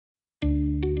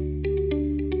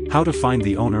How to find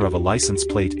the owner of a license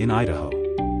plate in Idaho.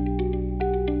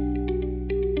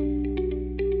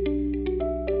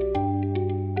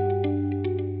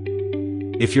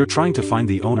 If you're trying to find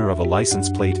the owner of a license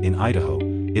plate in Idaho,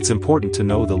 it's important to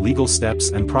know the legal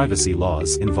steps and privacy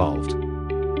laws involved.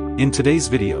 In today's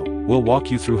video, we'll walk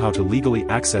you through how to legally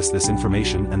access this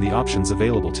information and the options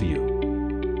available to you.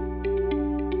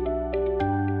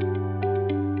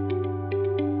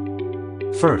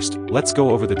 First, let's go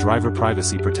over the Driver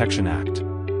Privacy Protection Act.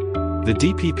 The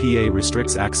DPPA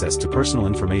restricts access to personal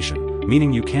information,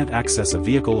 meaning you can't access a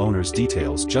vehicle owner's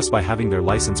details just by having their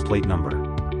license plate number.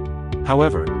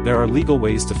 However, there are legal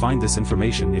ways to find this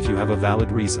information if you have a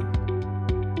valid reason.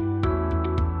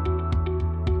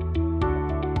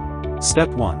 Step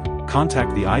 1.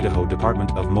 Contact the Idaho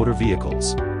Department of Motor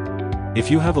Vehicles.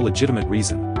 If you have a legitimate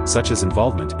reason, such as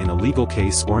involvement in a legal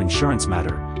case or insurance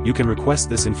matter, you can request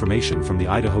this information from the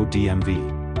Idaho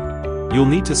DMV. You'll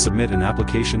need to submit an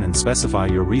application and specify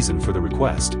your reason for the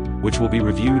request, which will be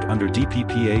reviewed under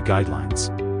DPPA guidelines.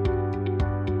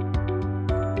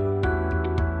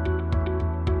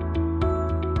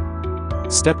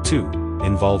 Step 2.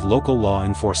 Involve local law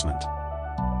enforcement.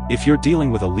 If you're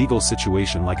dealing with a legal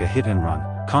situation like a hit and run,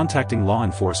 contacting law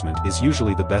enforcement is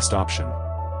usually the best option.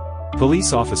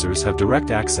 Police officers have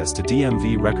direct access to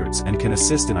DMV records and can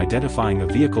assist in identifying a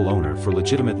vehicle owner for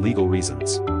legitimate legal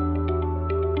reasons.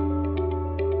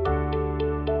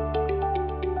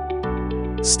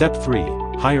 Step 3.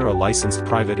 Hire a licensed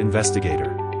private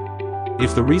investigator.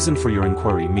 If the reason for your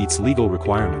inquiry meets legal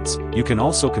requirements, you can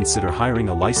also consider hiring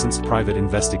a licensed private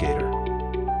investigator.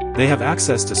 They have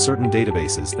access to certain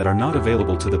databases that are not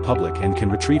available to the public and can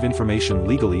retrieve information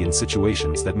legally in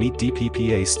situations that meet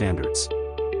DPPA standards.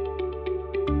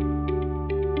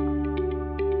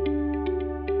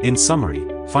 In summary,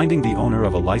 finding the owner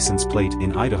of a license plate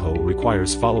in Idaho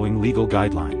requires following legal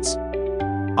guidelines.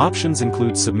 Options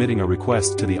include submitting a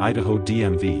request to the Idaho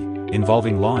DMV,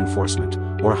 involving law enforcement,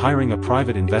 or hiring a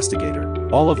private investigator,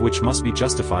 all of which must be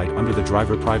justified under the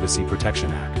Driver Privacy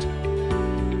Protection Act.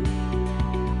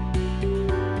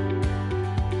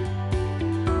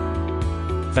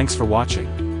 Thanks for watching.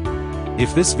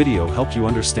 If this video helped you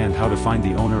understand how to find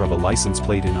the owner of a license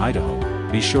plate in Idaho,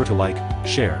 be sure to like,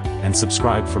 share, and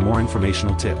subscribe for more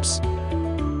informational tips.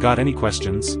 Got any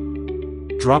questions?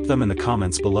 Drop them in the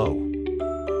comments below.